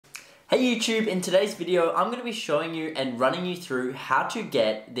Hey YouTube, in today's video I'm going to be showing you and running you through how to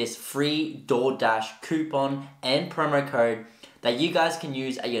get this free DoorDash coupon and promo code that you guys can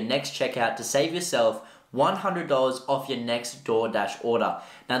use at your next checkout to save yourself $100 off your next DoorDash order.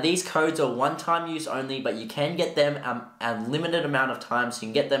 Now these codes are one-time use only, but you can get them a limited amount of time, so you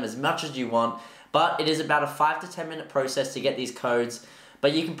can get them as much as you want, but it is about a 5 to 10 minute process to get these codes.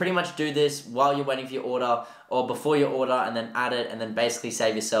 But you can pretty much do this while you're waiting for your order or before your order and then add it and then basically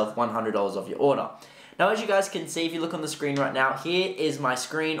save yourself $100 off your order. Now as you guys can see, if you look on the screen right now, here is my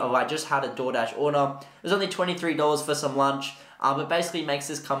screen of I just had a DoorDash order. It was only $23 for some lunch, but basically makes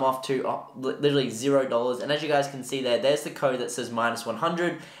this come off to literally $0. And as you guys can see there's the code that says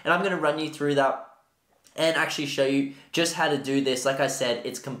 -100, and I'm going to run you through that and actually show you just how to do this. Like I said,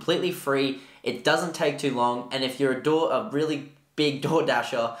 it's completely free, it doesn't take too long, and if you're a really big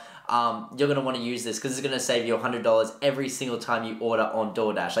DoorDasher, you're going to want to use this because it's going to save you $100 every single time you order on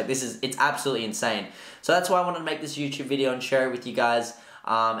DoorDash. Like it's absolutely insane. So that's why I wanted to make this YouTube video and share it with you guys,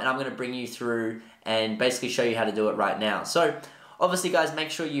 and I'm going to bring you through and basically show you how to do it right now. So obviously guys, make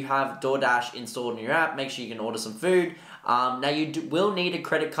sure you have DoorDash installed in your app, make sure you can order some food. Now you will need a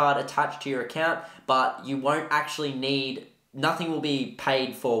credit card attached to your account, but you won't actually need, nothing will be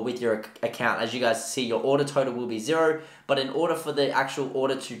paid for with your account. As you guys see, your order total will be $0, but in order for the actual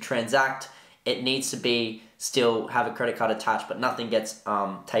order to transact, it needs to be still have a credit card attached, but nothing gets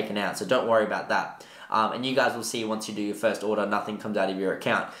taken out, so don't worry about that. And you guys will see once you do your first order, nothing comes out of your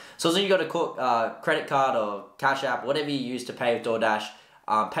account. So as long as you got a credit card or Cash App, whatever you use to pay with DoorDash,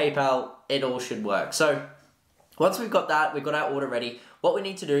 PayPal, it all should work. So once we've got that, we've got our order ready, what we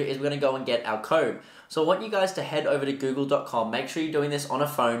need to do is we're going to go and get our code. So I want you guys to head over to google.com. Make sure you're doing this on a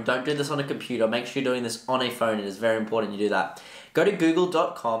phone. Don't do this on a computer. Make sure you're doing this on a phone. It is very important you do that. Go to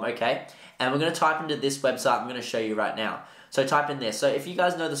google.com, okay? And we're going to type into this website I'm going to show you right now. So type in this. So if you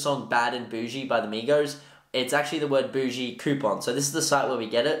guys know the song Bad and Bougie by the Migos, it's actually the word bougie coupon. So this is the site where we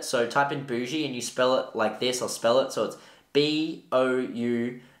get it. So type in bougie and you spell it like this. I'll spell it. So it's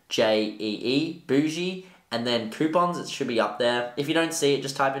B-O-U-J-E-E, bougie. And then coupons, it should be up there. If you don't see it,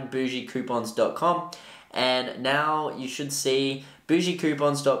 just type in bougiecoupons.com. And now you should see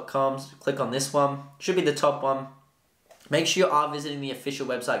bougiecoupons.com. Click on this one. Should be the top one. Make sure you are visiting the official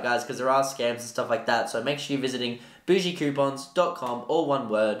website, guys, because there are scams and stuff like that. So make sure you're visiting bougiecoupons.com, all one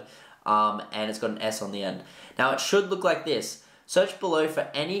word, and it's got an S on the end. Now it should look like this. Search below for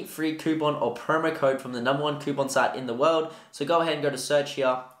any free coupon or promo code from the #1 coupon site in the world. So go ahead and go to search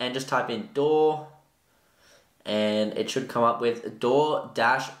here and just type in Door, and it should come up with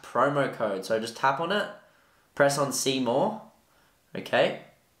DoorDash promo code. So just tap on it, press on see more, okay?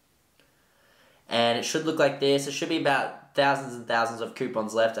 And it should look like this. It should be about thousands and thousands of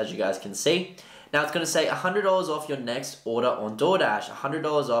coupons left, as you guys can see. Now it's going to say $100 off your next order on DoorDash,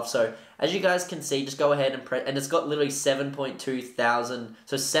 $100 off. So as you guys can see, just go ahead and press, and it's got literally 7.2 thousand,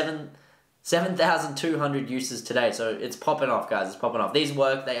 so 7,200 uses today. So it's popping off, guys, it's popping off. These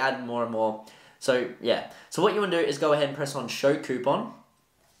work, they add more and more. So yeah, so what you want to do is go ahead and press on show coupon.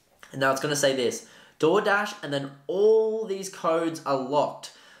 And now it's going to say this, DoorDash, and then all these codes are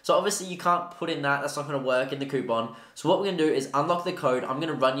locked. So obviously you can't put in that, that's not going to work in the coupon. So what we're going to do is unlock the code. I'm going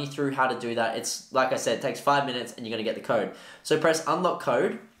to run you through how to do that. It's, like I said, it takes 5 minutes and you're going to get the code. So press unlock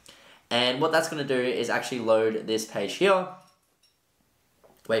code, and what that's going to do is actually load this page here.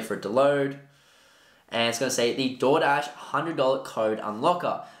 Wait for it to load. And it's going to say the DoorDash $100 code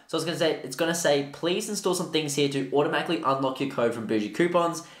unlocker. So it's going to say, please install some things here to automatically unlock your code from Bougie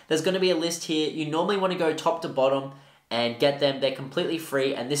Coupons. There's going to be a list here. You normally want to go top to bottom and get them. They're completely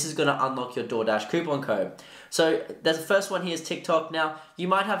free, and this is going to unlock your DoorDash coupon code. So the first one here is TikTok. Now, you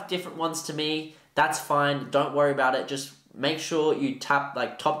might have different ones to me. That's fine. Don't worry about it. Just make sure you tap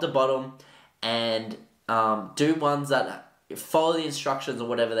like top to bottom and do ones that follow the instructions or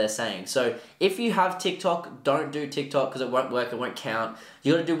whatever they're saying. So if you have TikTok, don't do TikTok because it won't work, it won't count.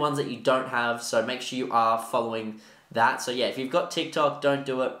 You got to do ones that you don't have, so make sure you are following that. So yeah, if you've got TikTok, don't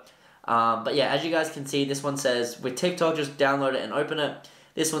do it. But yeah, as you guys can see, this one says with TikTok, just download it and open it.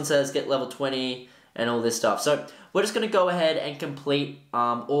 This one says get level 20 and all this stuff. So we're just going to go ahead and complete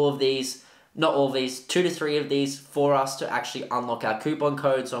all of these, not all of these, 2 to 3 of these for us to actually unlock our coupon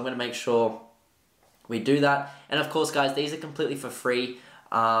code. So I'm going to make sure we do that. And of course, guys, these are completely for free,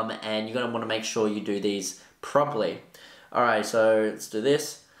 and you're going to want to make sure you do these properly. Alright, so let's do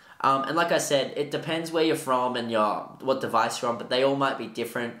this. And like I said, it depends where you're from and what device you're on, but they all might be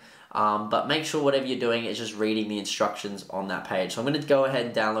different. But make sure whatever you're doing is just reading the instructions on that page. So I'm going to go ahead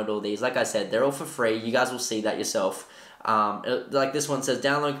and download all these. Like I said, they're all for free. You guys will see that yourself. Like this one says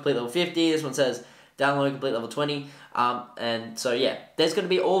download complete level 50. This one says download complete level 20. And so yeah, there's going to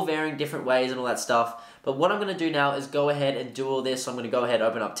be all varying different ways and all that stuff. But what I'm going to do now is go ahead and do all this. So I'm going to go ahead,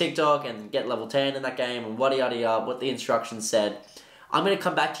 open up TikTok and get level 10 in that game and yada yada, what the instructions said. I'm going to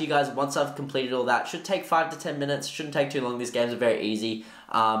come back to you guys once I've completed all that. Should take 5 to 10 minutes. Shouldn't take too long. These games are very easy.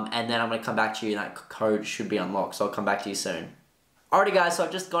 And then I'm going to come back to you and that code should be unlocked. So I'll come back to you soon. Alrighty guys, so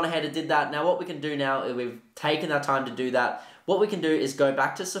I've just gone ahead and did that. Now what we can do now is we've taken our time to do that. What we can do is go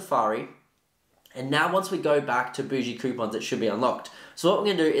back to Safari. And now once we go back to Bougie Coupons, it should be unlocked. So what we're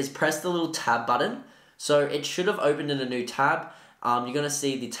going to do is press the little tab button. So it should have opened in a new tab. You're going to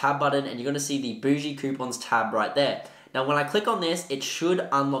see the tab button and you're going to see the Bougie Coupons tab right there. Now when I click on this, it should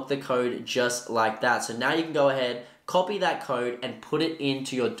unlock the code just like that. So now you can go ahead, copy that code and put it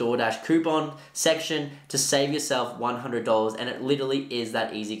into your DoorDash coupon section to save yourself $100. And it literally is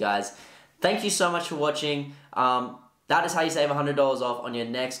that easy, guys. Thank you so much for watching. That is how you save $100 off on your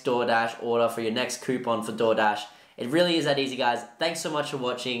next DoorDash order for your next coupon for DoorDash. It really is that easy, guys. Thanks so much for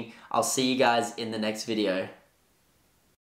watching. I'll see you guys in the next video.